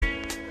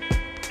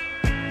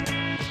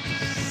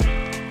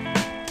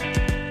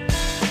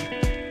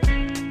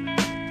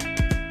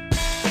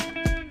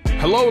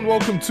Hello and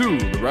welcome to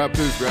the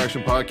Raptors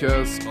Reaction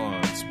Podcast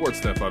on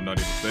Sportsnet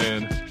 590 The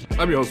Fan.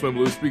 I'm your host, Wim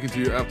Blue, speaking to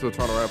you after the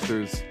Toronto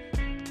Raptors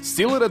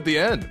steal it at the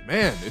end.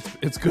 Man,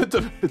 it's good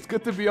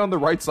to be on the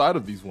right side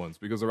of these ones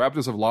because the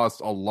Raptors have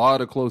lost a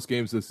lot of close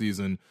games this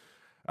season,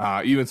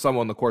 even some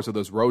on the course of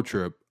this road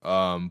trip.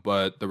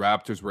 But the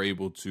Raptors were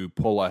able to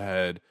pull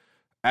ahead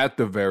at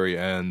the very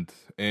end,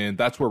 and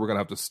that's where we're gonna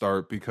have to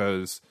start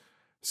because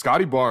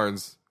Scottie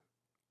Barnes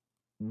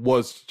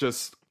was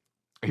just.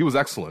 He was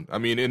excellent. I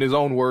mean, in his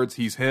own words,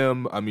 he's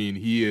him. I mean,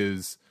 he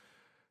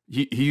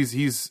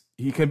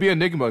can be an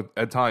enigma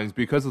at times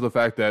because of the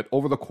fact that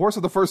over the course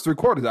of the first three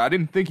quarters, I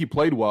didn't think he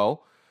played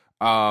well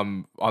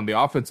on the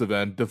offensive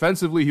end.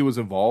 Defensively, he was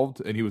involved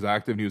and he was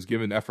active and he was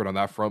given effort on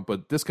that front,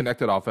 but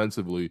disconnected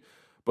offensively.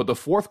 But the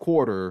fourth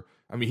quarter,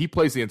 I mean, he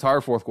plays the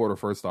entire fourth quarter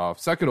first off.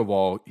 Second of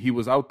all, he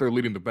was out there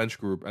leading the bench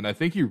group, and I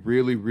think he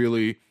really,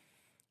 really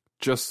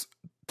just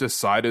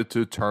decided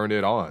to turn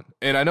it on.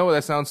 And I know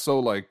that sounds so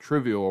like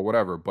trivial or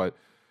whatever, but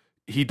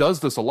he does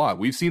this a lot.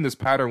 We've seen this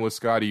pattern with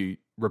Scottie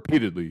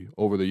repeatedly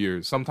over the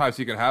years. Sometimes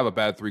he can have a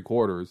bad three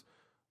quarters,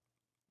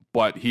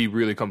 but he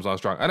really comes on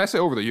strong. And I say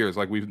over the years,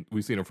 like we've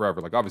seen him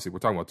forever. Like obviously we're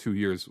talking about 2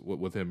 years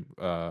with him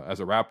as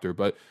a Raptor,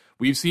 but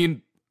we've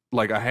seen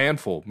like a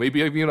handful,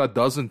 maybe even a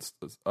dozen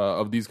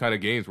of these kind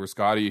of games where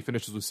Scottie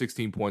finishes with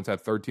 16 points,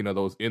 had 13 of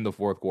those in the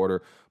fourth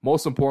quarter.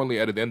 Most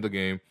importantly, at the end of the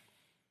game,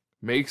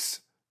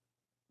 makes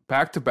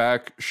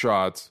back-to-back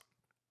shots,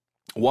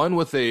 one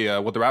with the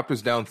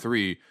Raptors down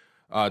 3,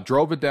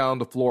 drove it down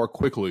the floor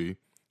quickly,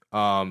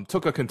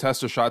 took a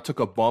contested shot, took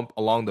a bump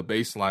along the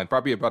baseline,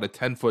 probably about a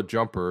 10-foot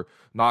jumper,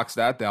 knocks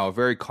that down,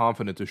 very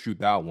confident to shoot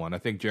that one. I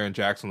think Jaren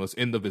Jackson was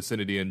in the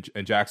vicinity, and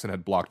Jackson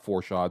had blocked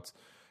 4 shots.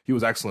 He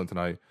was excellent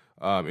tonight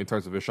in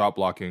terms of his shot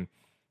blocking.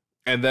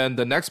 And then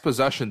the next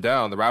possession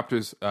down, the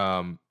Raptors,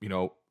 a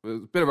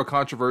bit of a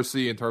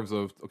controversy in terms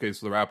of, okay,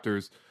 so the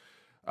Raptors,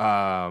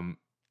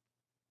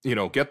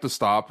 get the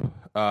stop,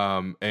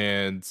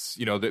 and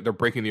they're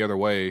breaking the other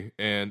way,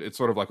 and it's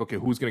sort of like, okay,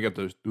 who's gonna get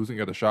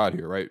the shot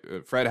here, right?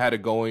 Fred had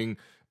it going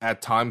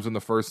at times in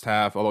the first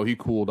half, although he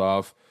cooled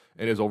off,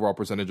 and his overall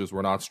percentages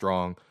were not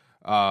strong.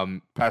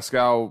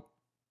 Pascal,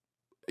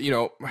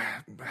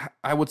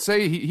 I would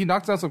say he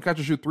knocked down some catch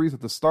and shoot threes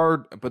at the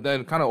start, but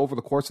then kind of over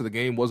the course of the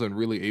game wasn't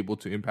really able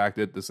to impact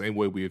it the same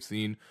way we have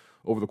seen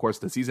over the course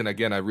of the season.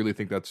 Again, I really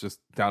think that's just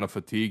down to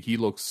fatigue. He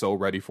looks so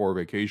ready for a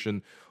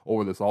vacation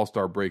over this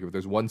All-Star break. If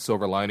there's one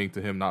silver lining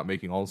to him not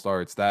making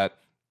All-Star, it's that.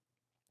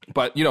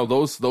 But,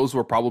 those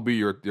were probably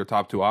your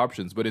top 2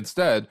 options. But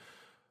instead,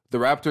 the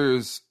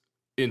Raptors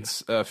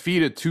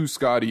feed it to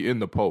Scottie in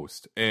the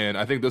post. And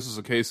I think this is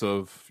a case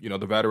of,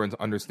 the veterans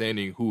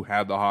understanding who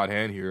had the hot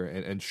hand here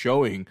and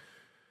showing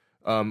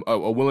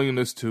a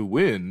willingness to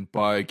win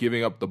by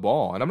giving up the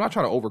ball. And I'm not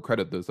trying to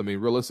overcredit this. I mean,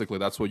 realistically,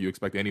 that's what you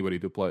expect anybody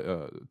to play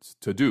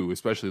to do,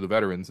 especially the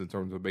veterans in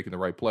terms of making the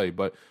right play.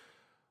 But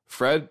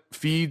Fred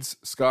feeds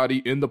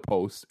Scottie in the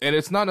post, and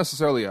it's not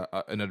necessarily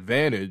an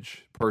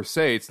advantage per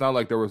se. It's not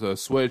like there was a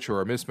switch or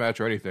a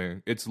mismatch or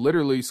anything. It's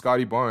literally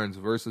Scottie Barnes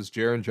versus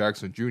Jaren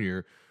Jackson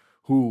Jr.,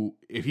 who,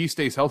 if he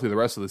stays healthy the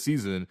rest of the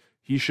season,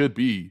 he should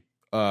be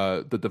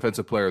the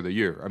defensive player of the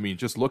year. I mean,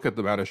 just look at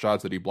the amount of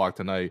shots that he blocked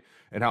tonight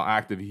and how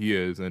active he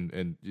is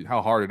and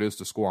how hard it is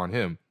to score on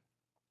him.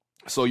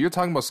 So you're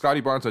talking about Scottie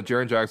Barnes and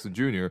Jaren Jackson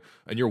Jr.,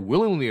 and you're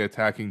willingly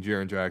attacking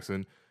Jaren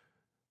Jackson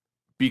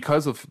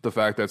because of the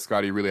fact that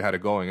Scottie really had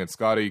it going. And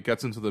Scottie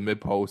gets into the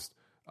mid-post,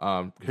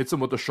 hits him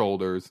with the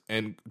shoulders,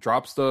 and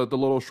drops the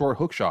little short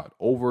hook shot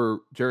over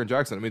Jaren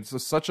Jackson. I mean,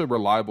 it's such a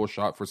reliable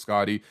shot for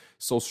Scottie.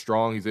 So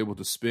strong. He's able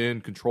to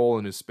spin, control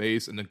in his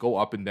space, and then go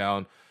up and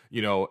down.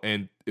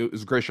 And it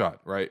was a great shot,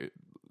 right? It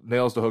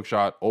nails the hook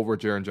shot over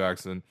Jaren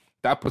Jackson.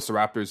 That puts the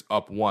Raptors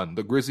up 1.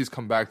 The Grizzlies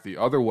come back the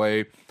other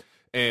way,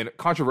 and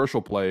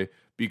controversial play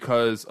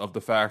because of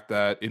the fact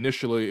that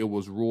initially it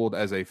was ruled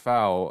as a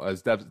foul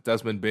as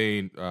Desmond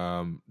Bane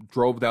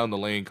drove down the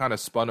lane, kind of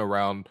spun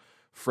around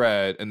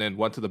Fred, and then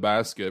went to the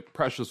basket.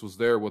 Precious was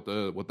there with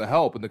the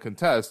help in the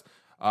contest,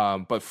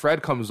 but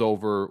Fred comes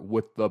over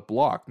with the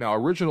block. Now,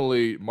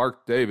 originally,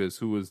 Mark Davis,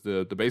 who was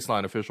the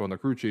baseline official and the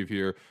crew chief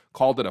here,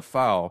 called it a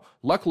foul.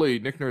 Luckily,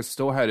 Nick Nurse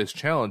still had his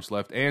challenge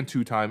left and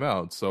 2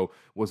 timeouts, so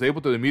was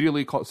able to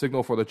immediately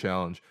signal for the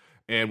challenge.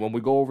 And when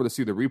we go over to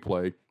see the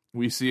replay,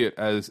 we see it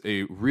as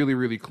a really,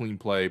 really clean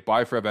play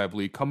by Fred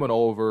VanVleet coming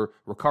over,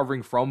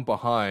 recovering from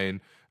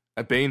behind.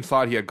 Bane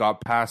thought he had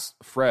got past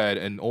Fred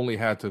and only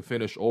had to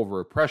finish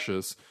over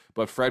Precious,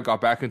 but Fred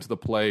got back into the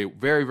play.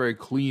 Very, very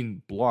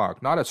clean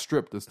block. Not a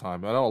strip this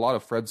time. I know a lot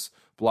of Fred's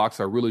blocks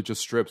are really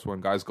just strips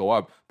when guys go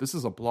up. This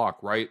is a block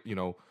right,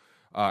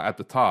 at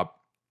the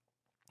top.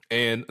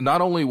 And not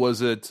only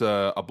was it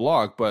a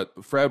block, but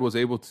Fred was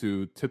able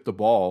to tip the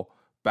ball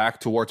back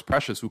towards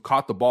Precious, who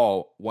caught the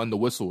ball when the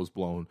whistle was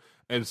blown.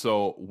 And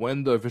so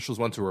when the officials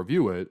went to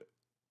review it,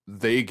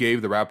 they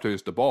gave the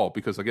Raptors the ball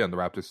because, again, the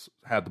Raptors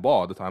had the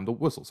ball at the time of the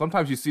whistle.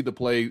 Sometimes you see the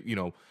play,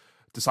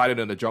 decided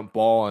in a jump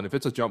ball, and if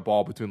it's a jump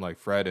ball between like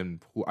Fred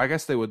and I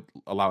guess they would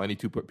allow any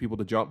 2 people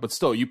to jump, but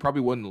still, you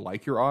probably wouldn't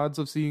like your odds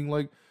of seeing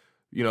like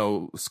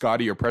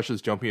Scottie or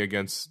Precious jumping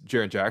against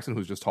Jaren Jackson,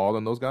 who's just taller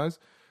than those guys.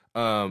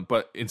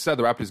 But instead,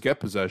 the Raptors get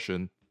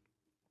possession.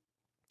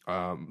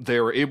 They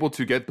were able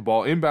to get the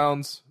ball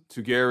inbounds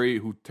to Gary,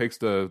 who takes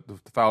the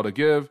foul to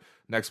give.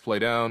 Next play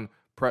down,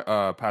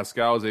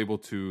 Pascal is able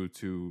to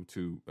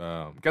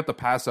get the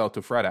pass out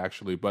to Fred,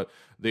 actually, but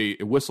they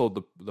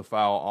whistled the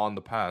foul on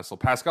the pass. So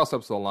Pascal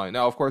steps to the line.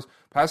 Now, of course,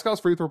 Pascal's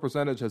free throw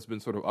percentage has been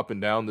sort of up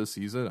and down this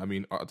season. I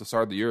mean, at the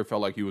start of the year, it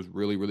felt like he was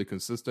really, really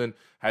consistent,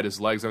 had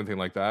his legs, everything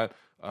like that.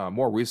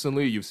 More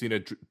recently, you've seen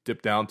it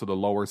dip down to the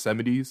lower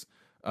 70s.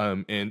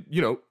 And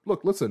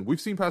look, listen,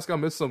 we've seen Pascal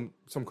miss some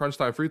crunch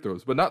time free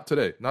throws, but not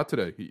today. Not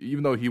today.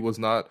 Even though he was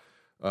not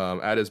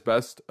at his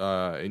best,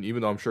 and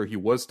even though I'm sure he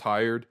was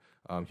tired,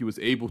 he was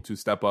able to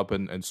step up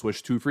and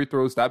switch 2 free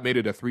throws. That made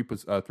it a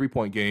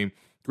 3-point game.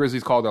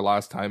 Grizzlies called their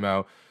last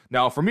timeout.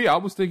 Now, for me, I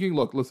was thinking,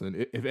 look,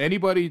 listen, if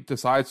anybody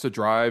decides to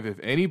drive, if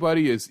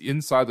anybody is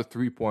inside the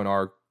 3-point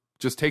arc,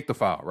 just take the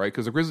foul, right?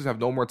 Because the Grizzlies have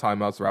no more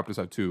timeouts. The Raptors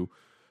have 2.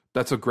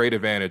 That's a great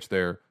advantage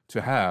there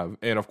to have.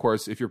 And of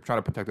course, if you're trying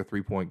to protect a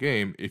 3-point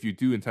game, if you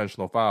do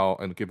intentional foul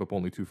and give up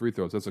only 2 free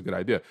throws, that's a good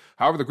idea.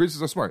 However, the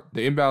Grizzlies are smart.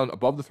 They inbound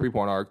above the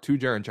 3-point arc to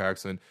Jaren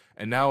Jackson,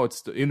 and now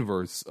it's the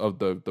inverse of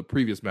the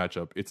previous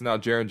matchup. It's now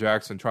Jaren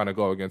Jackson trying to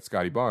go against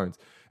Scottie Barnes.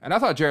 And I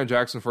thought Jaren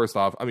Jackson, first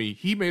off, I mean,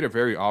 he made it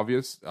very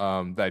obvious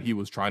that he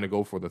was trying to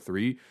go for the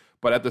 3.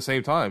 But at the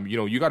same time,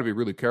 you got to be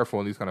really careful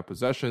in these kind of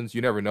possessions.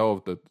 You never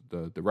know if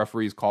the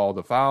referees call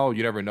the foul.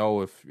 You never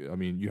know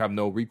you have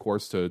no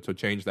recourse to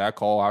change that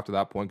call after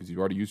that point because you've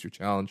already used your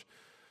challenge.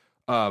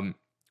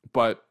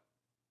 But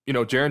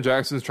Jaren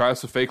Jackson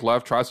tries to fake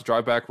left, tries to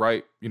drive back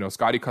right.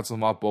 Scottie cuts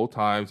him off both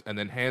times and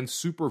then hands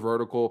super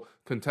vertical,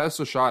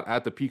 contests a shot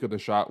at the peak of the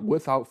shot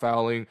without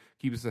fouling,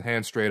 keeps his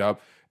hand straight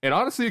up. And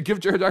honestly, give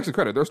Jaren Jackson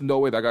credit. There's no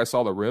way that guy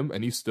saw the rim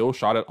and he still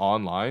shot it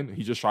on line.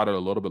 He just shot it a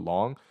little bit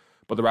long.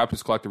 But the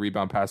Raptors collect the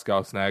rebound.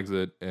 Pascal snags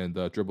it and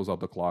dribbles out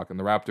the clock. And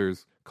the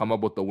Raptors come up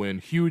with the win.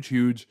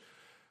 Huge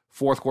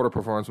fourth quarter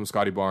performance from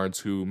Scottie Barnes,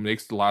 who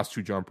makes the last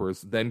 2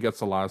 jumpers, then gets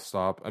the last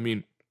stop. I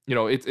mean,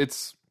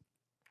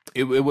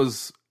 it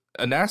was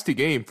a nasty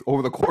game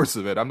over the course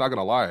of it. I'm not going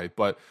to lie.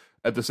 But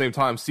at the same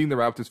time, seeing the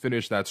Raptors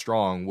finish that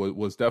strong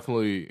was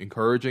definitely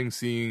encouraging.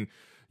 Seeing,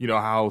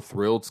 how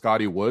thrilled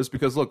Scottie was.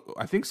 Because, look,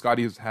 I think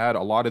Scottie has had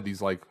a lot of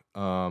these,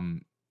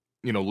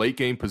 late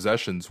game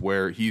possessions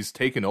where he's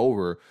taken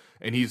over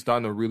and he's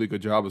done a really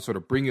good job of sort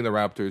of bringing the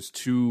Raptors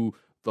to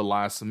the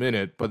last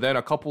minute, but then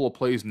a couple of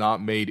plays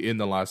not made in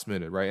the last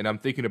minute, right? And I'm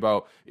thinking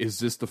about, is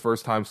this the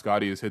first time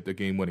Scottie has hit the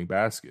game-winning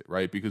basket,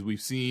 right? Because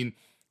we've seen,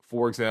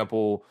 for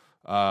example,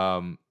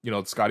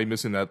 Scottie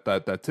missing that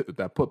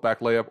putback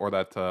layup or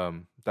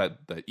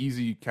that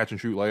easy catch and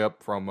shoot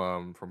layup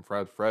from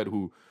Fred,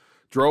 who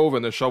drove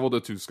and then shoveled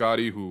it to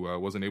Scottie, who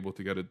wasn't able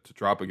to get it to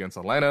drop against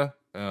Atlanta.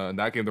 In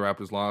that game, the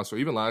Raptors lost. Or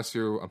even last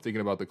year, I'm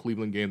thinking about the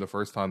Cleveland game, the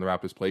first time the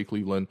Raptors played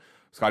Cleveland.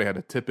 Scottie had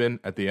a tip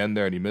in at the end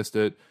there, and he missed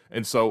it.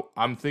 And so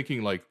I'm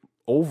thinking,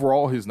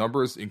 overall, his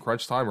numbers in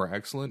crunch time are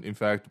excellent. In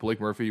fact,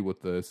 Blake Murphy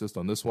with the assist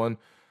on this one.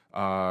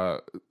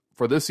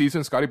 For this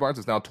season, Scottie Barnes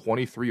is now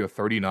 23 of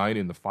 39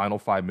 in the final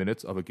 5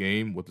 minutes of a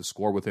game with the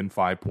score within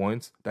 5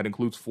 points. That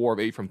includes 4 of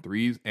 8 from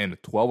threes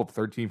and 12 of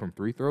 13 from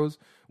free throws,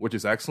 which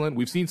is excellent.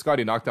 We've seen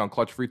Scottie knock down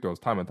clutch free throws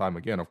time and time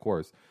again, of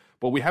course.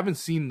 But we haven't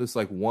seen this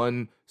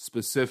one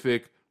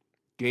specific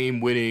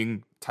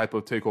game-winning type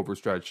of takeover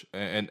stretch.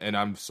 And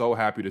I'm so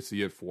happy to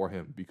see it for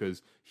him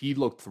because he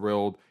looked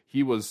thrilled.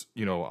 He was,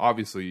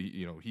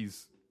 obviously,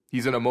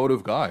 he's an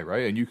emotive guy,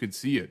 right? And you could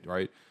see it,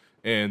 right?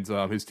 And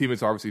his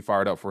teammates obviously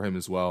fired up for him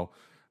as well.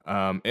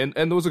 And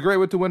it was a great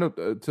way to win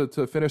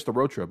to finish the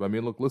road trip. I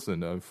mean, look,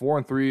 listen,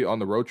 4-3 on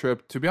the road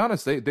trip. To be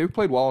honest, they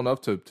played well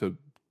enough to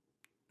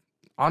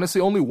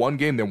honestly only one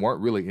game they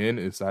weren't really in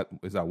is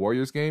that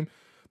Warriors game,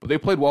 but they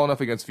played well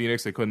enough against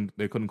Phoenix. They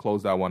couldn't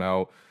close that one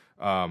out.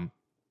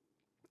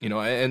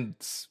 And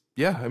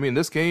yeah, I mean,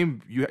 this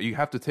game you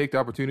have to take the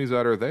opportunities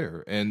that are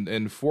there.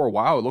 And for a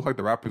while, it looked like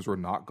the Raptors were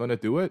not going to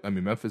do it. I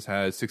mean, Memphis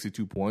had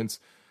 62 points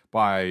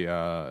by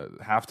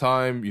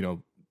halftime.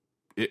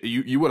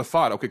 You would have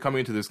thought, okay, coming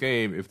into this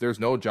game, if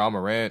there's no Ja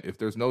Morant, if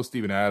there's no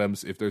Steven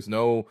Adams, if there's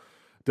no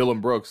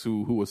Dylan Brooks,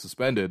 who was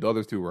suspended, the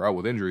other 2 were out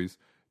with injuries.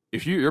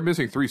 If you're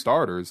missing 3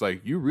 starters,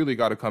 you really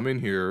got to come in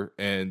here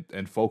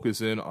and focus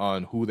in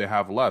on who they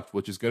have left,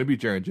 which is going to be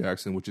Jaren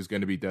Jackson, which is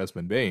going to be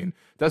Desmond Bane.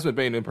 Desmond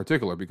Bane in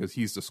particular, because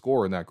he's the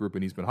scorer in that group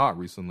and he's been hot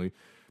recently.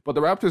 But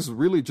the Raptors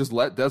really just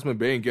let Desmond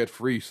Bane get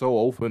free so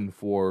open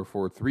for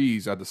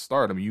threes at the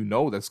start. I mean,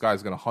 this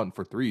guy's going to hunt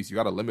for threes. You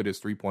got to limit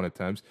his 3-point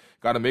attempts.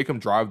 Got to make him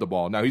drive the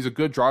ball. Now, he's a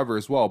good driver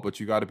as well, but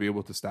you got to be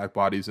able to stack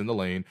bodies in the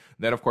lane.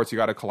 Then, of course, you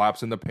got to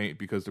collapse in the paint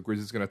because the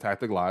Grizzlies going to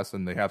attack the glass,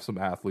 and they have some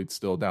athletes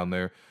still down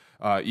there.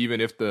 Even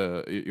if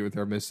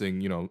they're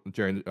missing,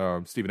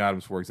 Steven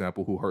Adams, for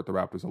example, who hurt the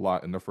Raptors a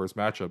lot in their first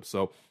matchup.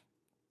 So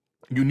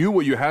you knew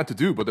what you had to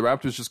do, but the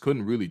Raptors just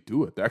couldn't really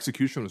do it. The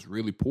execution was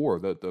really poor.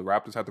 The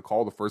Raptors had to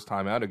call the first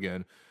time out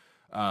again.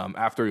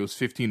 after it was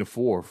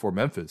 15-4 for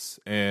Memphis.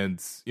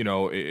 And,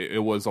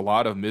 it was a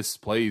lot of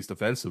misplays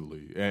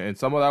defensively. And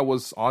some of that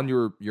was on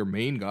your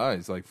main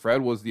guys. Like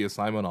Fred was the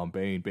assignment on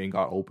Bane. Bane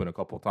got open a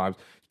couple of times.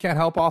 You can't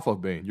help off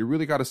of Bane. You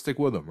really got to stick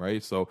with him,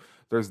 right? So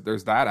there's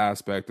that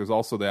aspect. There's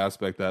also the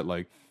aspect that,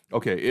 like,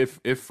 okay, if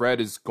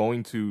Fred is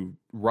going to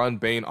run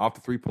Bane off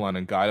the three-point line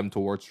and guide him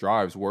towards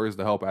drives, where is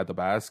the help at the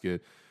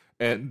basket?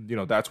 And,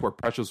 that's where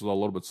Precious was a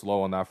little bit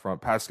slow on that front.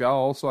 Pascal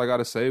also, I got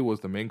to say, was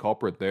the main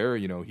culprit there.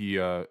 He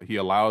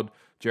allowed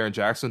Jaren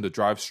Jackson to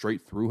drive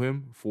straight through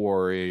him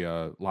for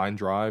a line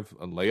drive,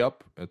 a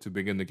layup to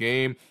begin the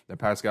game. Then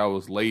Pascal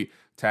was late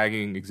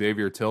tagging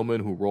Xavier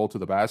Tillman, who rolled to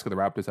the basket. The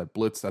Raptors had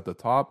blitzed at the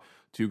top.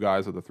 Two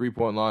guys at the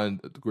three-point line.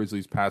 The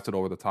Grizzlies passed it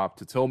over the top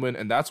to Tillman.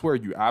 And that's where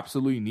you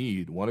absolutely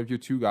need one of your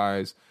two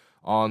guys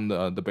on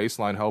the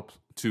baseline help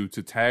to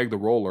tag the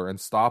roller and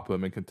stop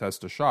him and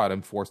contest a shot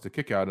and force the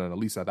kick out, and at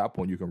least at that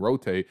point you can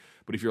rotate.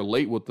 But if you're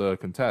late with the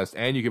contest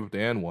and you give up the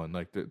and one,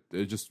 like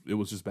it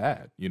was just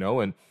bad,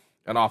 And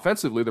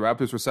offensively, the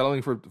Raptors were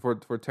settling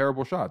for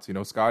terrible shots.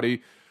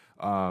 Scottie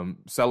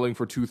settling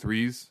for 2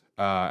 threes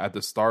at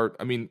the start.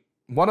 I mean,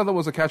 one of them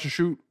was a catch and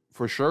shoot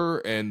for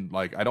sure, and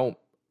like I don't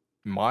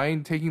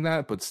mind taking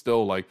that, but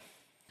still, like,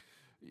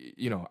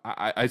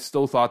 I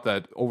still thought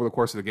that over the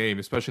course of the game,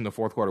 especially in the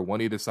fourth quarter, when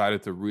he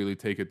decided to really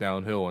take it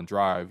downhill and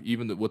drive,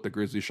 even with the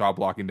Grizzlies shot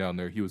blocking down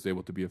there, he was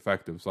able to be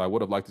effective. So I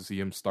would have liked to see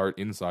him start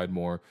inside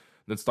more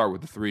than start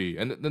with the three.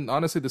 And then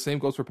honestly, the same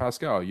goes for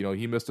Pascal.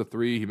 He missed a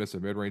three, he missed a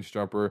mid-range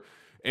jumper,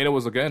 and it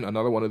was, again,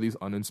 another one of these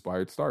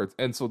uninspired starts.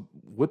 And so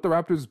with the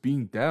Raptors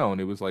being down,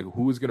 it was like,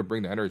 who is going to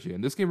bring the energy?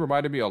 And this game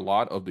reminded me a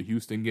lot of the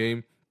Houston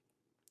game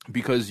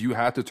because you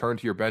had to turn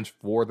to your bench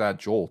for that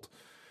jolt.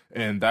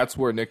 And that's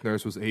where Nick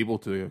Nurse was able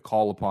to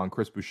call upon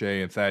Chris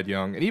Boucher and Thad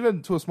Young, and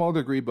even to a small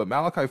degree, but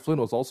Malachi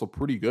Flynn was also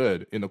pretty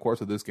good in the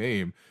course of this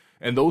game.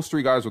 And those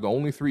three guys were the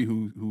only three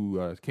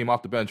who came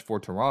off the bench for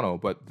Toronto,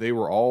 but they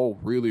were all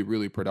really,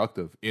 really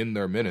productive in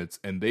their minutes,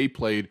 and they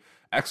played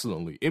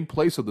excellently in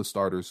place of the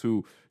starters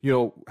who,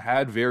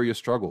 had various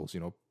struggles.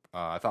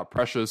 I thought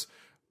Precious,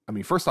 I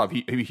mean, first off,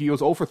 he was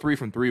 0 for 3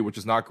 from 3, which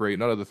is not great.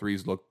 None of the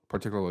threes looked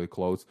particularly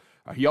close.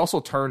 He also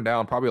turned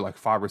down probably like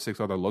 5 or 6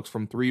 other looks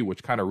from 3,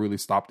 which kind of really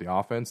stopped the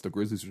offense. The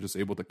Grizzlies were just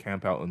able to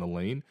camp out in the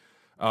lane.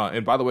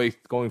 And by the way,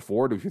 going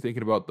forward, if you're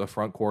thinking about the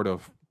front court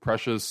of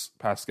Precious,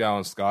 Pascal,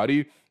 and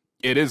Scottie,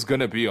 it is going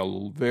to be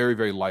a very,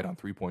 very light on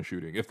three-point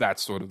shooting, if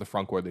that's sort of the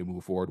front court they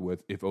move forward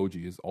with, if OG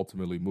is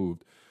ultimately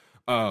moved.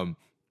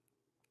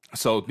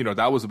 So,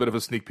 that was a bit of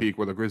a sneak peek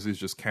where the Grizzlies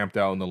just camped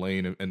out in the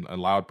lane and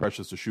allowed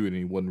Precious to shoot, and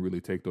he wouldn't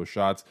really take those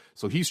shots.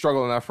 So he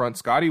struggled on that front.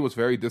 Scottie was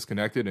very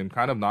disconnected and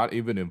kind of not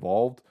even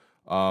involved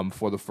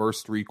for the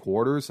first 3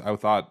 quarters. I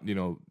thought,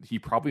 he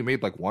probably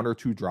made like 1 or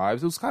 2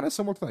 drives. It was kind of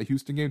similar to that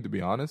Houston game, to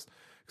be honest.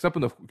 Except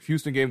in the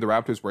Houston game, the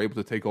Raptors were able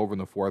to take over in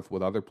the fourth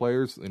with other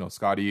players.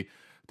 Scottie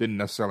didn't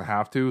necessarily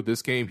have to.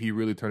 This game, he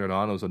really turned it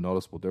on. It was a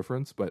noticeable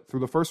difference. But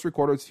through the first 3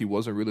 quarters, he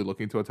wasn't really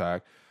looking to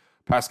attack.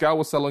 Pascal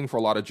was settling for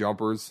a lot of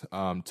jumpers.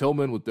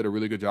 Tillman did a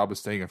really good job of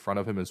staying in front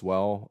of him as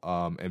well,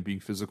 and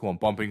being physical and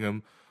bumping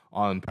him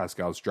on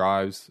Pascal's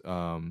drives.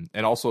 And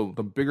also,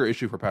 the bigger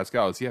issue for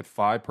Pascal is he had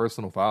 5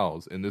 personal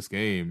fouls in this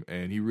game,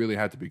 and he really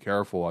had to be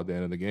careful at the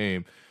end of the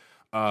game.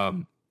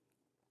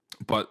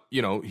 But,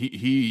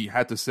 he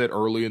had to sit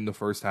early in the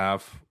first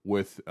half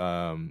with,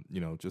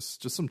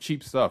 just some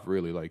cheap stuff,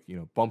 really, like,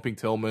 bumping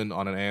Tillman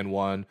on an and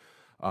one.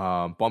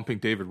 Bumping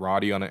David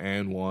Roddy on an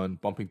and one,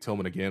 bumping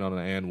Tillman again on an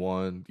and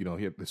one. He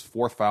had his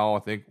 4th foul, I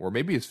think, or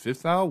maybe his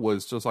 5th foul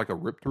was just like a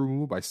rip through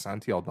move by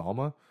Santi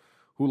Aldama,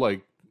 who,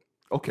 like,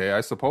 okay,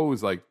 I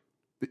suppose, like,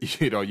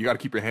 you got to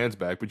keep your hands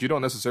back, but you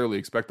don't necessarily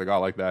expect a guy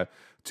like that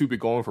to be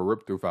going for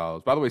rip through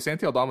fouls. By the way,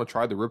 Santi Aldama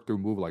tried the rip through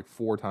move like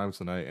 4 times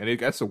tonight, and it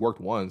gets to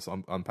worked once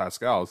on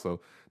Pascal, so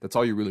that's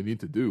all you really need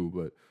to do.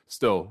 But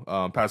still,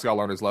 Pascal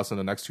learned his lesson.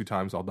 The next 2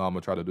 times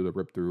Aldama tried to do the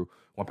rip through,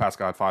 when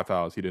Pascal had 5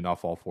 fouls, he did not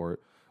fall for it.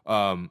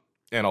 And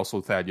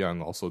also Thad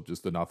Young also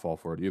just did not fall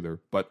for it either.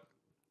 But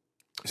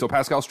so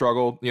Pascal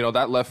struggled,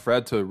 that left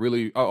Fred to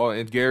really,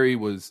 and Gary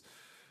was,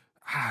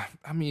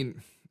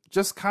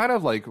 just kind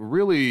of like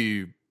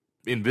really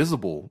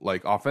invisible,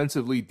 like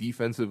offensively,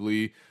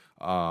 defensively.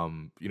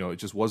 It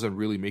just wasn't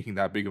really making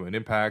that big of an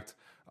impact.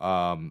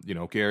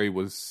 Gary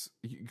was,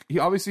 he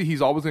obviously,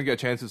 he's always going to get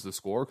chances to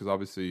score because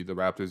obviously the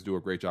Raptors do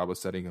a great job of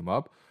setting him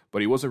up,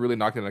 but he wasn't really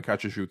knocking the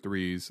catch and shoot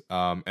threes.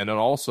 And then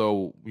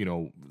also,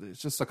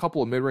 it's just a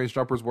couple of mid-range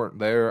jumpers weren't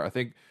there. I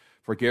think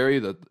for Gary,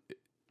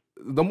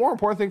 the more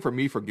important thing for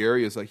me for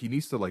Gary is like he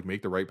needs to like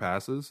make the right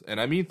passes. And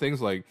I mean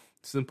things like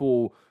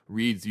simple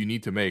reads you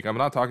need to make. I'm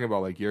not talking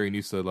about like Gary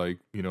needs to like,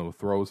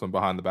 throw some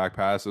behind the back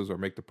passes or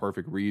make the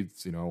perfect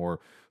reads, or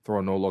throw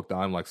a no-look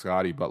dime like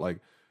Scottie, but like,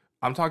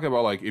 I'm talking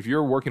about like if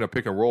you're working a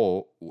pick and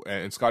roll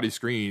and Scottie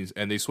screens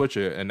and they switch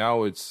it and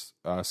now it's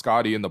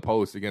Scottie in the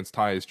post against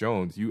Tyus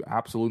Jones, you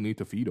absolutely need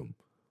to feed him,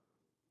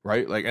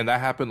 right? Like, and that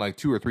happened like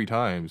 2 or 3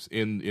 times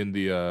in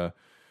the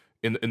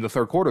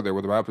third quarter there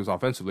where the Raptors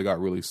offensively got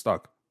really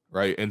stuck,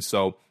 right? And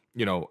so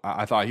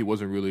I thought he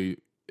wasn't really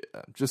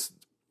just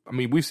I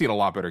mean, we've seen a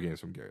lot better games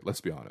from Gary.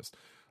 Let's be honest.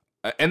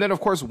 And then, of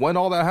course, when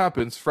all that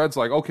happens, Fred's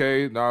like,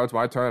 okay, now it's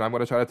my turn. I'm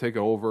going to try to take it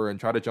over and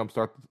try to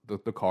jumpstart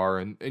the car.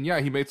 And yeah,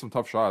 he made some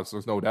tough shots.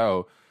 There's no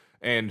doubt.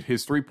 And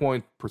his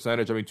 3-point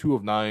percentage, I mean, 2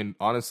 of 9.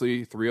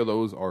 Honestly, 3 of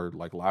those are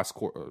like last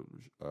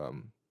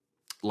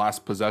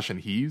possession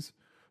he's.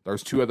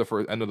 There's 2 at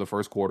the end of the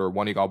first quarter.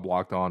 1 he got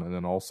blocked on, and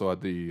then also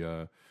at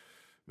the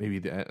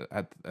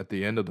at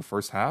the end of the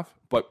first half.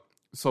 But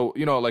so,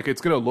 you know, like, it's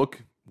going to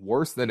look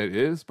worse than it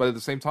is. But at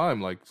the same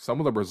time, like, some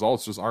of the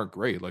results just aren't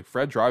great. Like,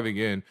 Fred driving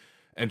in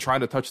and trying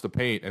to touch the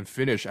paint and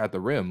finish at the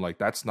rim, like,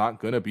 that's not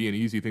going to be an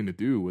easy thing to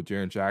do with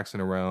Jaren Jackson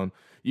around,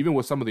 even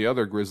with some of the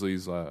other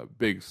Grizzlies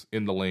bigs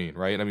in the lane,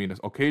 right? I mean,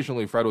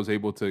 occasionally Fred was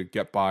able to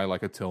get by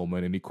like a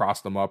Tillman, and he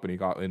crossed them up and he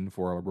got in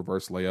for a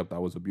reverse layup.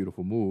 That was a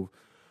beautiful move.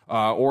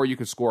 Or you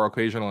could score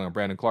occasionally on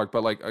Brandon Clark.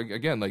 But, like,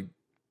 again, like,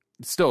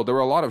 still, there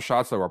were a lot of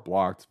shots that were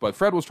blocked. But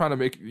Fred was trying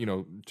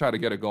to try to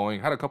get it going.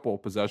 Had a couple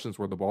of possessions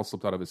where the ball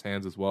slipped out of his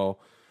hands as well,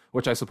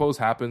 which I suppose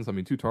happens. I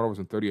mean, 2 turnovers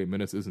in 38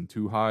 minutes isn't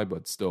too high,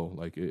 but still,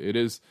 like, it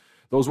is.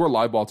 Those were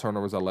live ball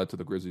turnovers that led to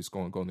the Grizzlies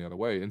going the other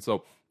way. And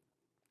so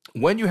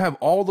when you have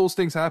all those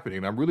things happening,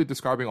 and I'm really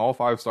describing all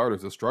 5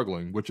 starters as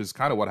struggling, which is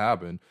kind of what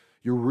happened,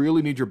 you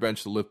really need your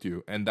bench to lift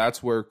you. And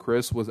that's where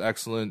Chris was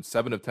excellent,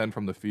 7 of 10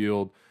 from the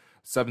field,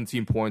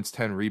 17 points,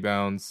 10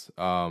 rebounds,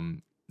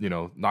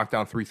 knocked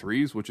down 3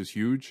 threes, which is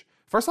huge.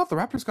 First off, the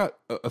Raptors got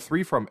a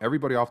 3 from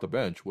everybody off the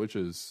bench, which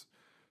is,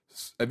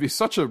 it'd be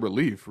such a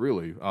relief,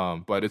 really.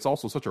 But it's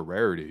also such a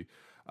rarity.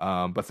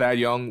 But Thad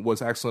Young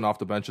was excellent off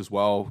the bench as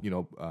well.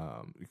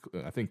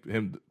 I think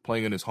him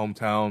playing in his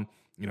hometown,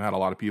 had a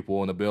lot of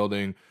people in the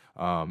building.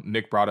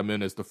 Nick brought him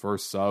in as the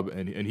first sub,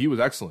 and he was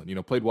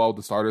excellent. Played well with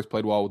the starters,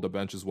 played well with the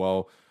bench as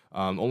well.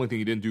 Only thing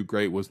he didn't do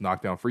great was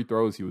knock down free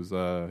throws. He was,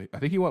 I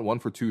think he went 1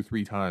 for 2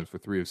 3 times for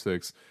 3 of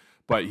 6.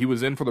 But he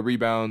was in for the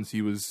rebounds.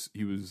 He was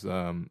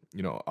a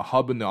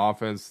hub in the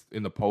offense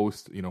in the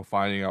post.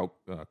 Finding out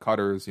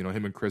cutters.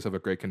 Him and Chris have a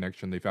great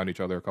connection. They found each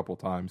other a couple of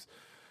times.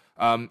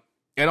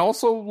 And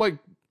also, like,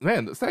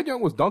 man, Thad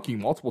Young was dunking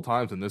multiple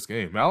times in this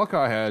game.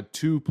 Malachi had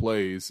 2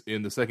 plays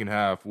in the second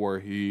half where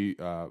he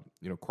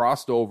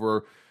crossed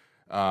over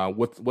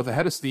with a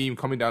head of steam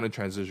coming down in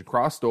transition,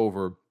 crossed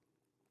over,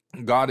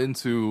 got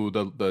into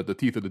the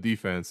teeth of the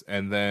defense,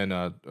 and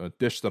then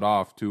dished it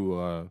off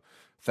to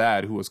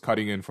Thad, who was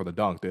cutting in for the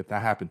dunk. That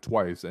happened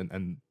twice,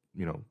 and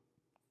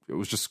it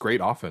was just great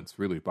offense,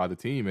 really, by the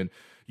team. And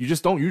you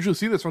just don't usually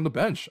see this from the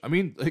bench. I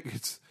mean, like,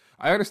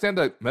 I understand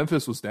that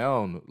Memphis was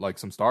down, like,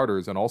 some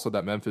starters, and also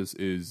that Memphis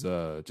is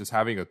just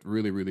having a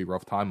really, really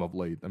rough time of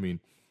late. I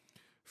mean,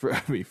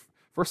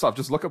 first off,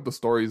 just look up the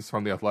stories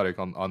from The Athletic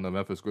on the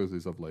Memphis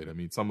Grizzlies of late. I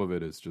mean, some of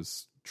it is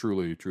just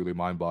truly, truly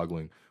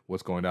mind-boggling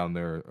what's going down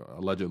there,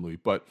 allegedly.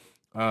 But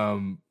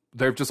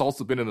they've just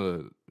also been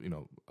in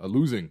a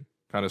losing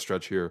kind of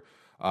stretch here.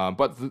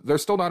 But they're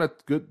still not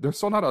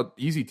an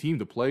easy team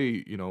to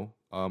play,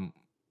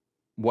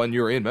 when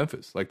you're in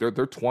Memphis. Like, they're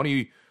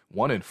 21-4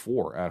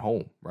 at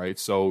home, right?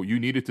 So you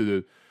needed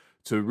to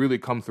really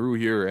come through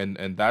here,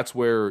 and that's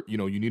where you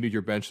needed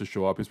your bench to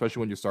show up,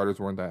 especially when your starters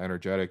weren't that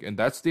energetic. And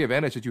that's the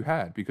advantage that you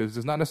had, because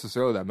it's not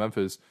necessarily that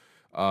Memphis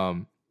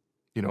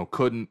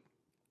couldn't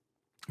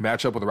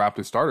match up with the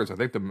Raptors starters. I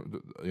think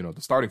the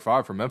starting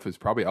 5 for Memphis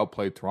probably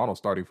outplayed Toronto's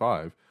starting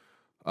 5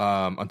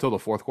 until the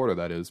fourth quarter,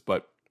 that is.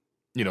 But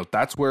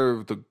that's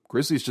where the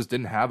Grizzlies just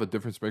didn't have a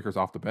difference makers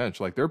off the bench.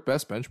 Like, their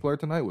best bench player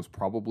tonight was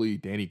probably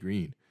Danny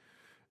Green.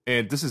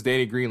 And this is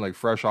Danny Green, like,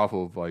 fresh off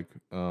of, like,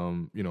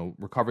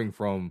 recovering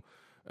from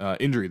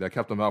injury that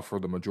kept him out for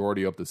the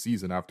majority of the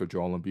season after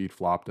Joel Embiid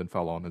flopped and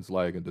fell on his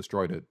leg and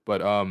destroyed it.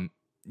 But,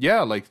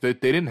 like, they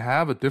didn't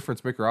have a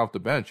difference maker off the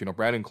bench.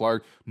 Brandon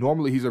Clark,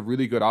 normally he's a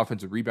really good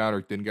offensive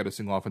rebounder, didn't get a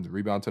single offensive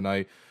rebound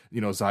tonight.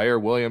 Zaire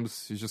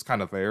Williams, he's just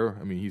kind of there.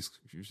 I mean, he's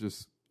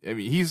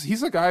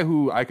a guy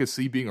who I could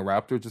see being a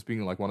Raptor, just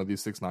being, like, one of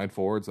these 6'9"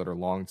 forwards that are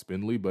long and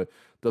spindly, but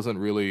doesn't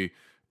really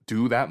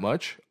do that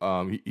much.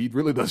 He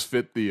really does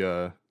fit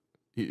the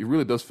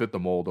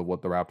mold of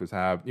what the Raptors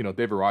have.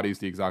 David Roddy's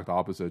the exact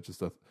opposite,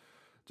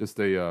 just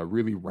a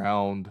really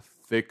round,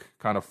 thick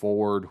kind of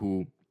forward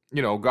who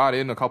got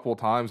in a couple of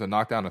times and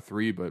knocked down a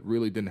 3, but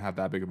really didn't have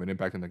that big of an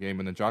impact in the game.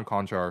 And then John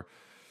Conchar,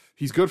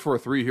 he's good for a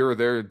 3 here or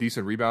there,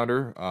 decent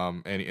rebounder,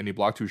 and he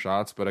blocked 2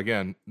 shots, but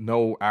again,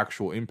 no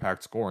actual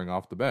impact scoring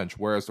off the bench.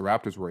 Whereas the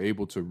Raptors were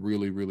able to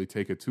really, really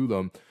take it to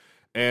them.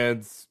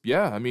 And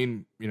yeah, I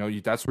mean,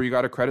 that's where you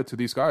got to credit to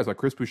these guys. Like,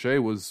 Chris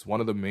Boucher was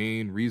one of the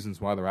main reasons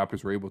why the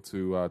Raptors were able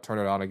to turn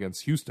it on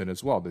against Houston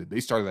as well. They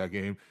started that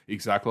game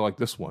exactly like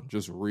this one,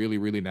 just really,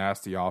 really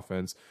nasty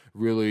offense,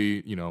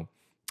 really,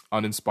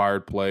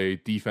 uninspired play.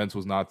 Defense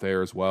was not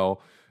there as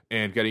well,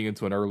 and getting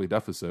into an early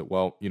deficit.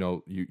 Well,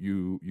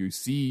 you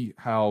see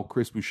how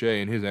Chris Boucher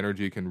and his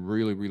energy can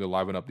really, really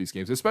liven up these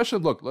games. Especially,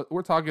 look,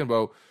 we're talking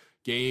about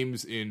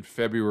games in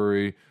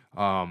February.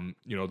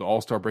 The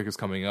All-Star break is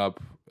coming up,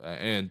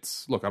 and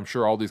look, I'm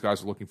sure all these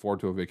guys are looking forward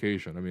to a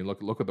vacation. I mean,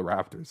 look at the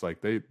Raptors. Like,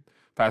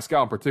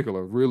 Pascal in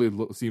particular really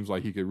seems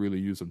like he could really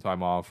use some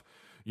time off.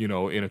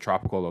 in a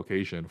tropical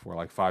location for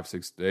like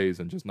 5-6 days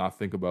and just not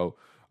think about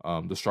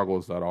the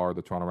struggles that are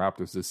the Toronto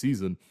Raptors this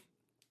season.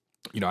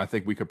 I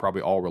think we could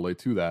probably all relate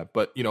to that.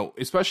 But,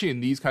 especially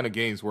in these kind of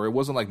games where it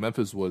wasn't like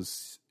Memphis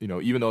was,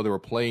 even though they were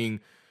playing,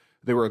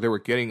 they were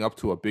getting up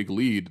to a big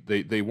lead,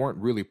 they weren't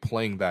really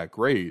playing that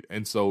great.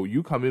 And so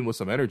you come in with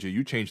some energy,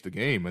 you change the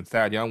game. And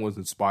Thad Young was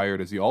inspired,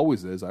 as he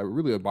always is. I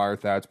really admire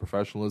Thad's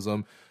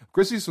professionalism.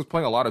 Grizzlies was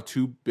playing a lot of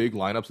two big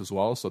lineups as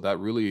well, so that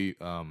really,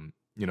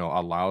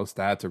 allows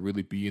Thad to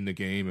really be in the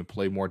game and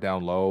play more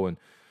down low and,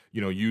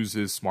 use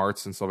his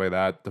smarts and stuff like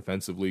that.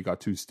 Defensively, got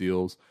 2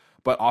 steals.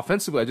 But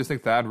offensively, I just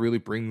think Thad really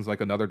brings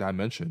like another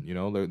dimension.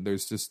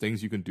 There's just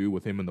things you can do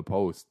with him in the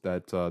post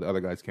that the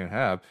other guys can't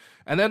have.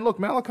 And then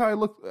look, Malachi,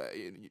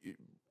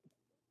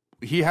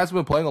 he has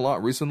been playing a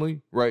lot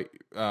recently, right?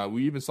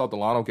 We even saw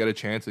Delano get a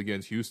chance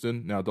against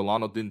Houston. Now,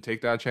 Delano didn't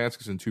take that chance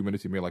because in 2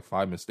 minutes he made like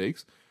 5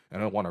 mistakes.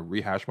 And I don't want to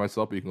rehash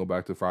myself, but you can go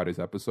back to Friday's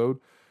episode.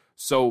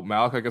 So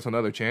Malachi gets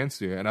another chance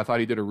here, and I thought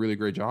he did a really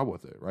great job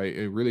with it, right?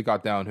 It really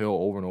got downhill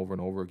over and over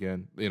and over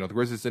again. The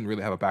Grizzlies didn't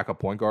really have a backup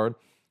point guard.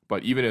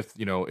 But even if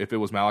if it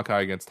was Malachi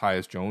against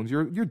Tyus Jones,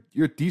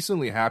 you're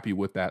decently happy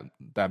with that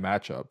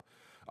matchup.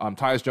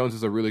 Tyus Jones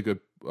is a really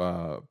good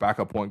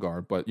backup point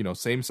guard, but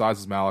same size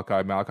as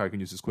Malachi. Malachi can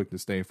use his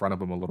quickness to stay in front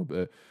of him a little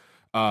bit.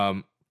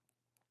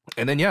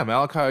 And then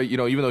Malachi,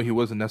 even though he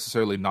wasn't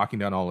necessarily knocking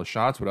down all his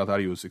shots, but I thought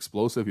he was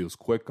explosive. He was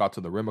quick, got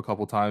to the rim a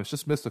couple times,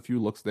 just missed a few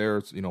looks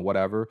there,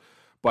 whatever.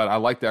 But I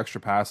like the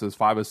extra passes,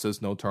 5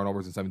 assists, no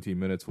turnovers in 17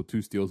 minutes with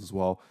 2 steals as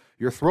well.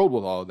 You're thrilled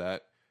with all of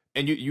that.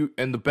 And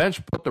and the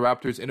bench put the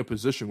Raptors in a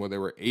position where they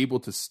were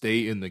able to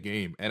stay in the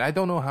game. And I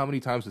don't know how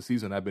many times this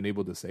season I've been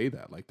able to say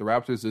that. Like the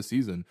Raptors this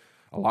season,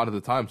 a lot of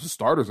the times the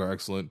starters are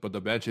excellent, but the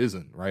bench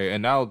isn't, right?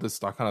 And now this is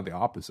kind of the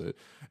opposite.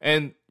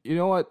 And you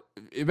know what?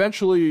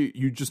 Eventually,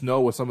 you just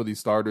know with some of these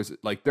starters,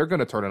 like they're going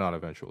to turn it on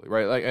eventually,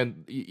 right? Like,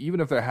 and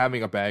even if they're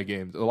having a bad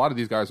game, a lot of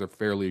these guys are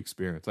fairly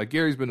experienced. Like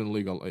Gary's been in the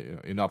league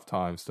enough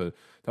times to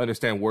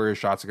understand where his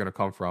shots are going to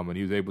come from, and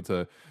he was able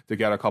to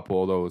get a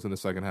couple of those in the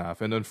second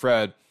half. And then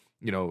Fred,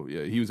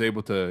 he was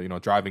able to,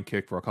 drive and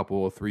kick for a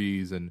couple of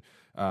threes and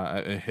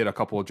hit a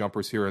couple of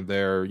jumpers here and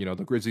there.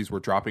 The Grizzlies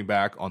were dropping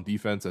back on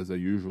defense as they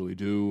usually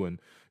do. And,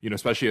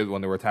 especially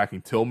when they were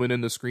attacking Tillman in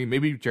the screen,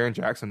 maybe Jaren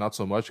Jackson, not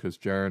so much because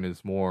Jaren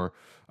is more,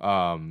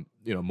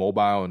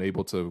 mobile and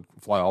able to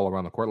fly all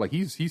around the court. Like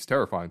he's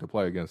terrifying to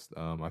play against.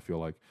 I feel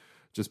like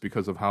just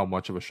because of how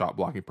much of a shot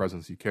blocking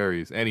presence he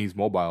carries, and he's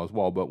mobile as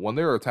well. But when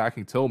they're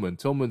attacking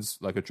Tillman's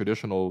like a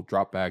traditional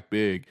drop back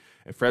big,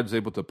 and Fred's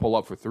able to pull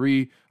up for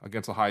 3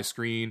 against a high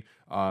screen,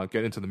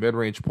 get into the mid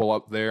range, pull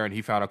up there, and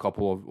he found a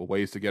couple of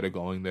ways to get it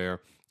going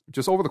there.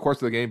 Just over the course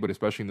of the game, but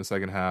especially in the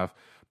second half,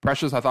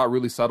 Precious I thought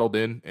really settled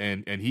in,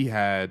 and he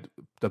had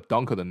the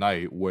dunk of the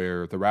night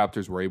where the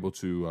Raptors were able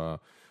to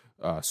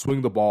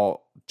swing the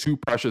ball to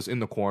Precious in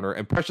the corner,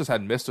 and Precious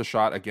had missed a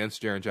shot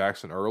against Jaren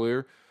Jackson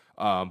earlier.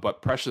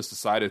 But Precious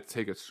decided to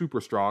take it super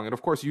strong. And,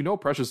 of course,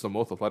 Precious is the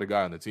most athletic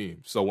guy on the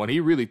team. So when he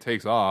really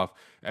takes off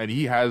and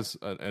he has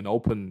an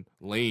open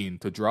lane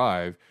to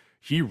drive,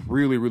 he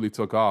really, really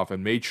took off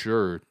and made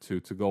sure to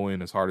go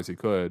in as hard as he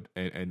could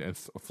and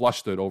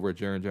flushed it over at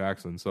Jaren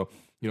Jackson. So,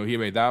 he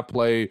made that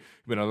play. He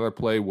made another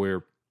play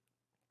where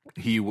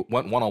he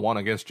went one-on-one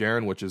against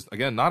Jaren, which is,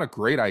 again, not a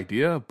great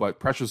idea, but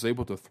Precious was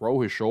able to throw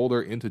his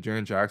shoulder into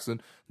Jaren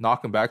Jackson,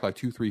 knock him back like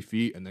 2-3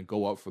 feet, and then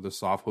go up for the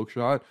soft hook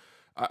shot.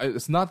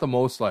 It's not the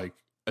most like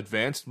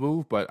advanced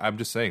move, but I'm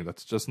just saying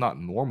that's just not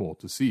normal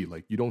to see.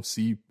 Like you don't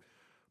see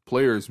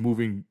players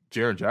moving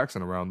Jaren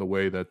Jackson around the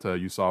way that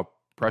you saw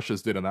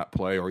Precious did in that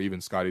play, or even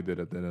Scottie did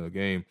at the end of the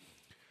game.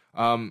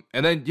 And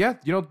then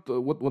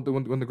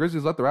when the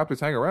Grizzlies let the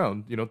Raptors hang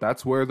around,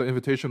 that's where the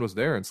invitation was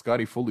there, and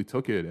Scottie fully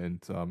took it. And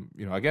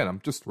again,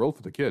 I'm just thrilled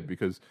for the kid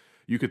because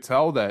you could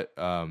tell that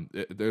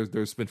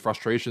there's been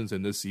frustrations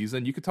in this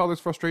season. You could tell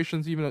there's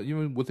frustrations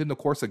even within the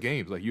course of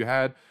games. Like you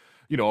had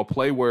a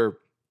play where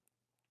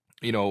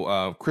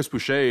Chris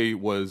Boucher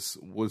was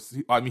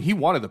he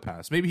wanted the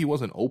pass. Maybe he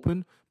wasn't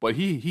open, but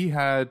he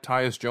had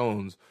Tyus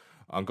Jones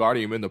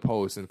guarding him in the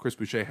post, and Chris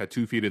Boucher had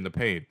 2 feet in the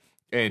paint,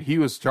 and he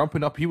was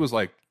jumping up. He was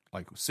like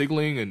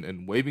signaling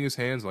and waving his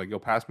hands like, "Yo,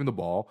 pass me the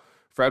ball."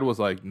 Fred was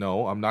like,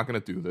 "No, I'm not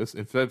going to do this."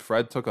 Instead,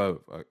 Fred took a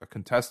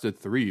contested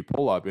 3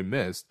 pull up and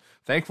missed.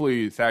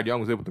 Thankfully, Thad Young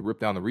was able to rip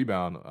down the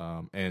rebound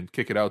and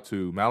kick it out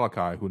to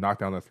Malachi, who knocked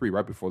down that 3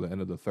 right before the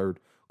end of the third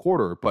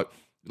quarter. But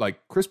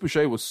like Chris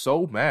Boucher was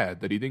so mad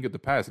that he didn't get the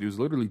pass that he was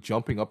literally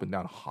jumping up and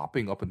down,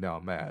 hopping up and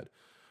down, mad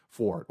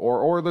for it.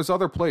 Or there's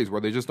other plays where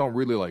they just don't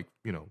really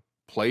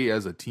play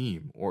as a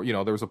team. Or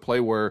there was a play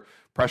where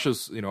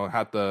Precious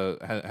had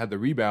the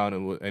rebound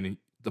and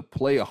the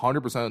play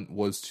 100%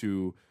 was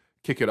to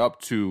kick it up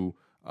to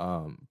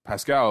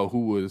Pascal,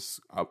 who was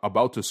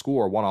about to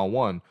score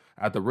one-on-one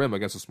at the rim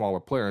against a smaller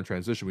player in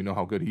transition. We know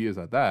how good he is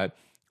at that.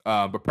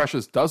 But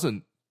Precious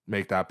doesn't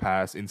make that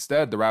pass.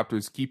 Instead, the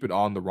Raptors keep it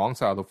on the wrong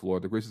side of the floor.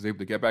 The Grizzlies able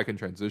to get back in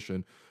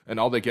transition, and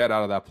all they get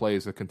out of that play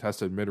is a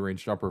contested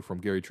mid-range jumper from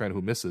Gary Trent,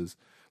 who misses.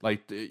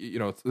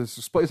 There's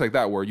just plays like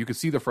that where you can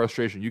see the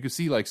frustration. You can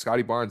see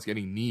Scottie Barnes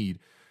getting kneed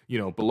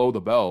below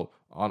the belt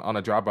on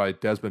a job by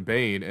Desmond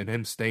Bane, and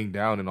him staying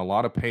down in a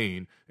lot of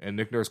pain, and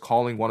Nick Nurse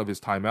calling one of his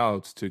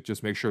timeouts to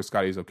just make sure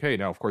Scottie's okay.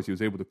 Now, of course, he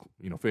was able to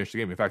finish the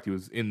game. In fact, he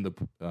was in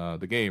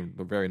the game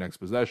the very next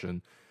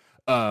possession.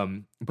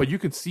 But you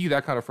can see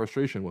that kind of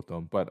frustration with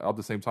them. But at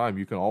the same time,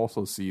 you can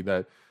also see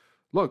that,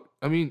 look,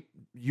 I mean,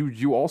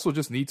 you also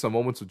just need some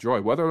moments of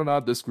joy. Whether or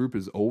not this group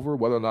is over,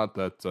 whether or not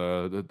that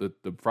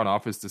the front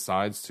office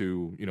decides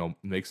to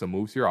make some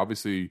moves here.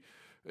 Obviously,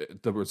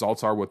 the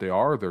results are what they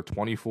are. They're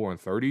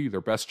 24-30.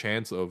 Their best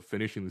chance of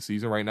finishing the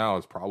season right now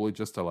is probably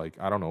just to, like,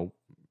 I don't know,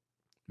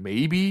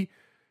 maybe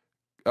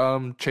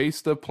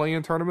chase the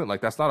play-in tournament.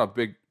 Like, that's not a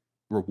big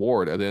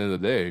reward at the end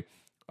of the day.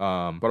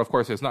 But of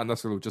course, it's not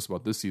necessarily just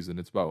about this season.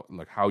 It's about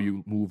like how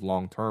you move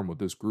long term with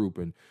this group.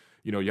 And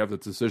you have the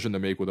decision to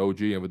make with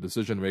OG, you have a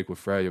decision to make with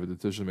Fred, you have a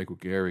decision to make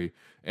with Gary.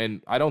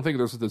 And I don't think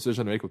there's a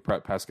decision to make with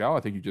Pascal. I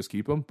think you just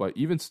keep him. But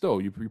even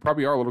still, you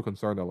probably are a little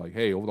concerned that, like,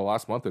 hey, over the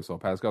last month or so,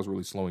 Pascal's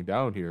really slowing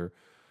down here.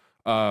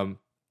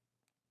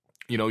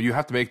 You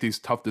have to make these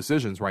tough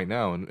decisions right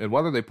now. And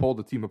whether they pull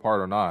the team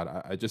apart or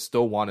not, I just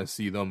still want to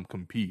see them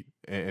compete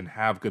and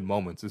have good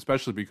moments,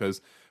 especially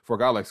because for a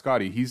guy like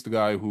Scottie, he's the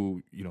guy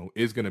who,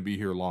 is going to be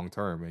here long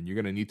term. And you're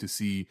going to need to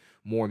see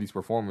more of these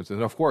performances.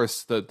 And of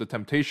course, the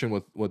temptation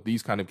with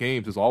these kind of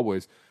games is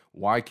always,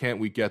 why can't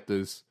we get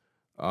this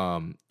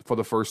for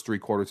the first three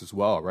quarters as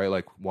well, right?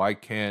 Like, why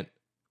can't,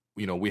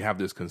 we have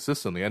this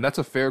consistently? And that's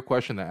a fair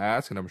question to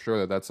ask. And I'm sure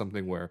that that's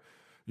something where,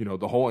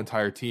 the whole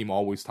entire team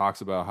always talks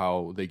about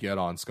how they get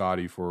on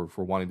Scottie for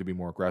wanting to be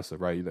more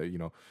aggressive, right?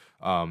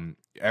 That,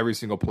 every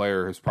single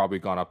player has probably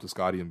gone up to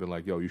Scottie and been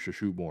like, yo, you should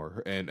shoot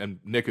more. And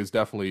Nick has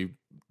definitely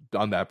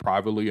done that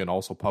privately and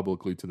also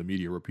publicly to the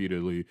media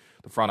repeatedly.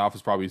 The front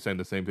office probably saying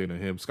the same thing to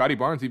him. Scottie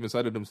Barnes even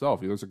said it himself.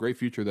 There's a great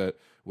feature that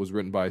was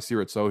written by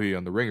Sirat Sohi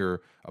on The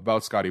Ringer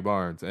about Scottie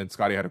Barnes. And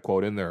Scottie had a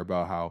quote in there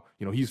about how,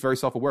 he's very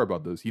self-aware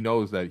about this. He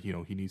knows that,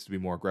 he needs to be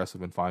more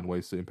aggressive and find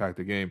ways to impact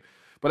the game.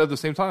 But at the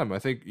same time, I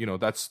think,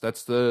 that's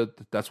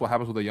what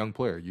happens with a young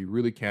player. You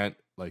really can't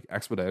like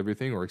expedite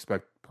everything or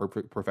expect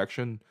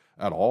perfection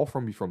at all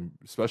from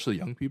especially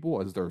young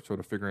people as they're sort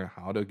of figuring out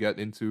how to get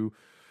into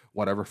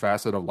whatever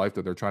facet of life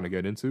that they're trying to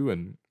get into.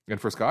 And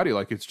for Scottie,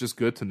 like, it's just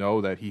good to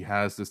know that he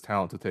has this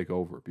talent to take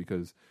over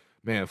because,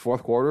 man,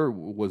 fourth quarter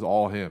was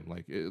all him.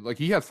 Like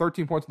he had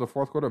 13 points in the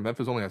fourth quarter.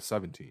 Memphis only had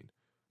 17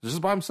 just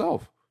by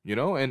himself.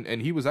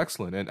 And he was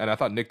excellent. And I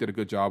thought Nick did a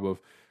good job of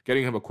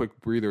getting him a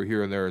quick breather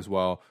here and there as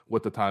well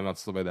with the timeouts and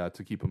stuff like that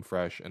to keep him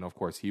fresh. And of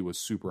course, he was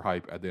super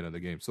hype at the end of the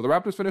game. So the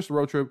Raptors finished the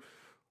road trip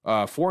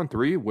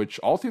 4-3, which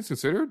all things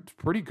considered,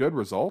 pretty good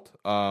result.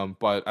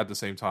 But at the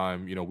same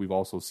time, we've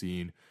also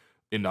seen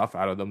enough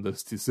out of them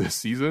this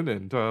season.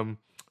 And,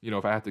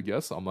 if I had to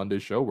guess on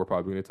Monday's show, we're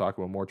probably going to talk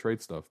about more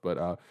trade stuff.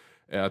 But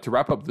to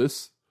wrap up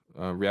this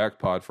React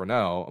pod for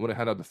now, I'm going to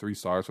hand out the 3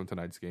 stars from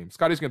tonight's game.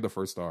 Scottie's getting the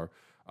first star.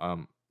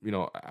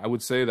 I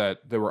would say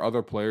that there were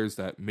other players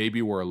that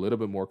maybe were a little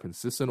bit more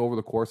consistent over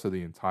the course of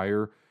the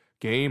entire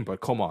game,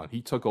 but come on,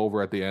 he took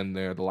over at the end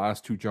there. The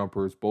last 2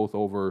 jumpers, both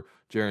over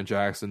Jaren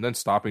Jackson, then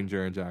stopping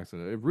Jaren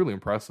Jackson. Really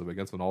impressive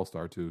against an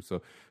all-star too.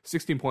 So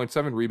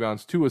 16.7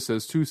 rebounds, 2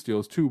 assists, 2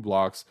 steals, 2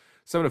 blocks,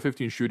 7 of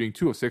 15 shooting,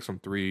 2 of 6 from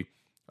 3.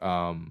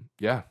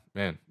 Yeah,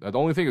 man. The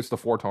only thing is the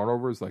 4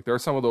 turnovers. Like, there are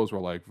some of those were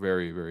like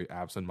very, very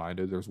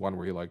absent-minded. There's one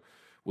where he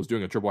was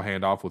doing a dribble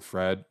handoff with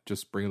Fred,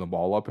 just bringing the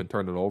ball up and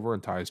turned it over,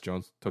 and Tyus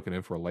Jones took it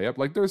in for a layup.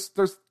 Like,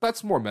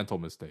 that's more mental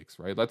mistakes,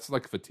 right? That's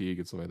like fatigue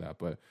and stuff like that.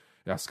 But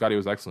yeah, Scottie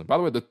was excellent. By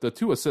the way, the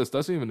 2 assists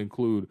doesn't even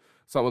include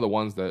some of the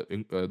ones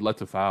that led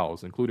to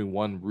fouls, including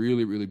one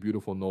really, really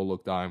beautiful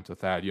no-look dime to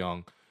Thad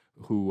Young,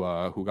 who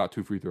got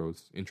 2 free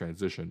throws in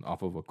transition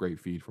off of a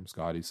great feed from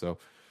Scottie. So,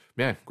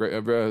 man,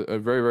 great, very,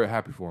 very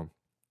happy for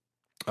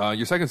him.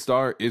 Your second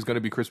star is going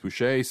to be Chris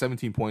Boucher,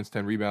 17 points,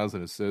 10 rebounds,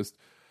 and assists.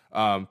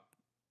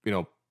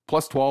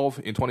 Plus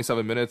 12 in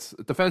 27 minutes.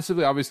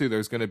 Defensively, obviously,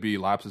 there's going to be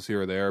lapses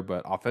here or there,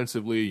 but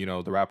offensively, the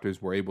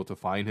Raptors were able to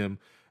find him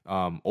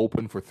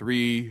open for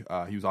 3.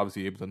 He was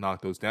obviously able to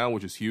knock those down,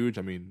 which is huge.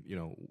 I mean,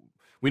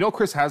 we know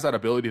Chris has that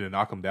ability to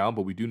knock them down,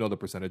 but we do know the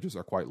percentages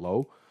are quite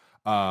low.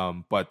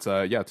 But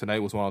tonight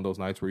was one of those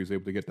nights where he was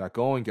able to get that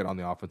going, get on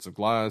the offensive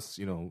glass.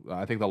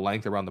 I think the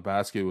length around the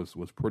basket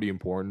was pretty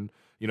important.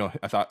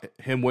 I thought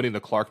him winning the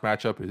Clark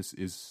matchup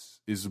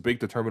is a big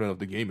determinant of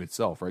the game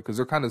itself, right? Because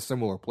they're kind of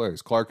similar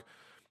players. Clark,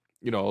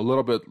 a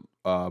little bit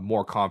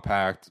more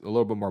compact, a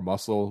little bit more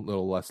muscle, a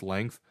little less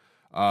length.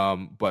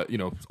 But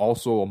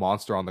also a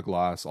monster on the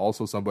glass,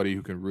 also somebody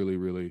who can really,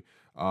 really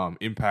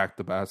impact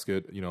the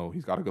basket.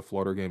 He's got a good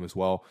floater game as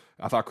well.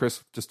 I thought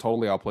Chris just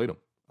totally outplayed him.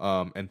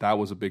 And that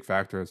was a big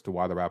factor as to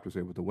why the Raptors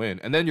were able to win.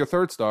 And then your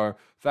third star,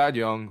 Thad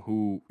Young,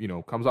 who,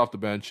 comes off the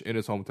bench in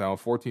his hometown,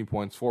 14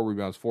 points, 4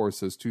 rebounds, 4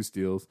 assists, 2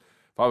 steals,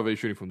 5 of 8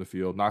 shooting from the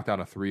field, knocked down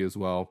a 3 as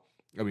well.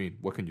 I mean,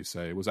 what can you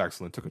say? It was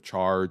excellent. Took a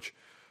charge,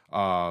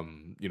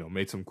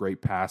 made some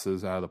great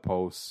passes out of the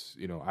posts.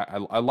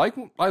 I like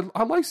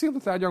seeing the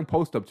Thad Young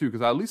post up too,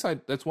 because at least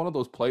that's one of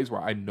those plays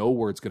where I know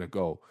where it's going to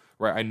go,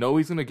 right? I know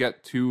he's going to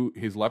get to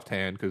his left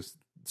hand because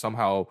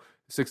somehow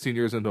 16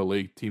 years into the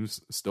league,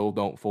 teams still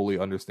don't fully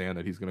understand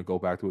that he's going to go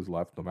back to his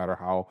left no matter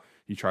how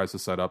he tries to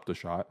set up the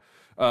shot.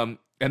 And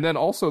then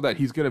also that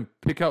he's going to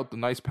pick out the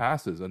nice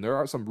passes. And there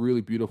are some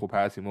really beautiful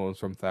passing moments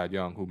from Thad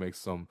Young, who makes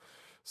some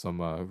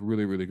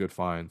really, really good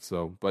finds.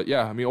 So, but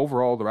yeah, I mean,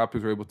 overall, the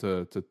Raptors were able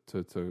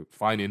to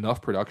find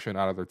enough production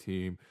out of their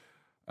team.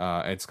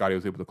 And Scottie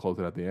was able to close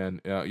it at the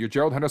end. Your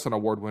Gerald Henderson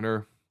Award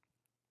winner.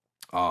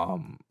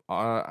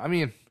 I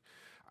mean,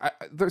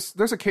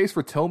 there's a case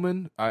for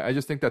Tillman. I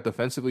just think that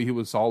defensively he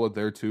was solid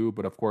there too.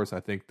 But of course,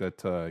 I think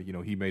that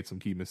he made some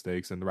key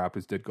mistakes, and the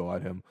Raptors did go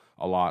at him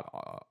a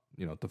lot,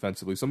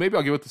 defensively. So maybe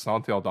I'll give it to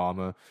Santi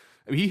Aldama.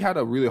 I mean, he had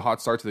a really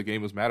hot start to the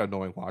game. It was mad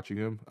annoying watching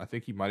him. I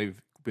think he might have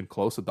been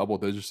close to double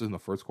digits in the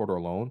first quarter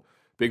alone.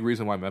 Big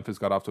reason why Memphis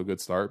got off to a good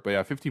start. But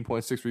yeah,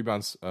 15.6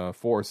 rebounds,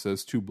 4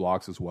 assists, 2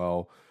 blocks as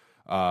well.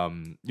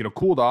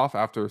 Cooled off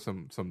after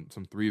some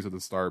threes at the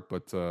start.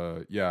 But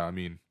yeah, I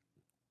mean,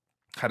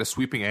 had a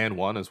sweeping and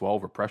one as well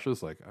over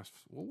Precious. Like,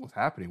 what was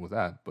happening with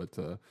that? But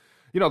the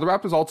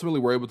Raptors ultimately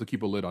were able to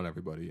keep a lid on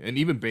everybody. And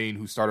even Bane,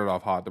 who started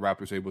off hot, the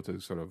Raptors were able to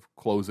sort of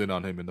close in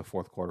on him in the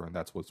fourth quarter, and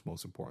that's what's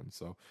most important.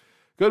 So,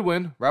 good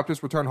win.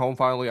 Raptors return home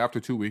finally after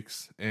 2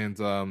 weeks, and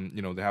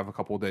they have a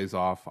couple of days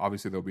off.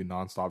 Obviously, there'll be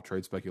nonstop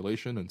trade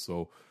speculation, and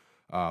so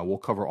we'll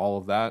cover all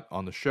of that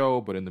on the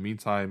show. But in the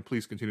meantime,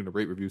 please continue to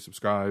rate, review,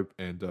 subscribe,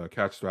 and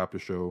catch the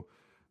Raptors show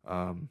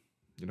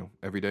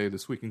every day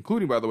this week,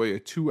 including, by the way, a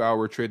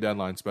 2-hour trade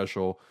deadline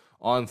special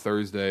on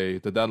Thursday.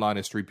 The deadline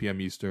is 3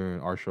 p.m. Eastern.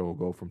 Our show will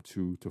go from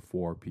 2 to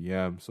 4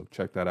 p.m. So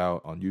check that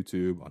out on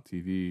YouTube, on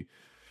TV,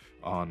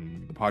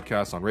 on the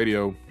podcast, on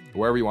radio,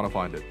 wherever you want to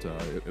find it.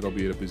 It'll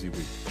be a busy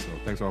week. So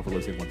thanks all for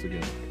listening once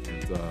again.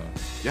 And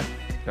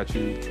catch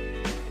you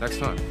next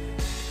time.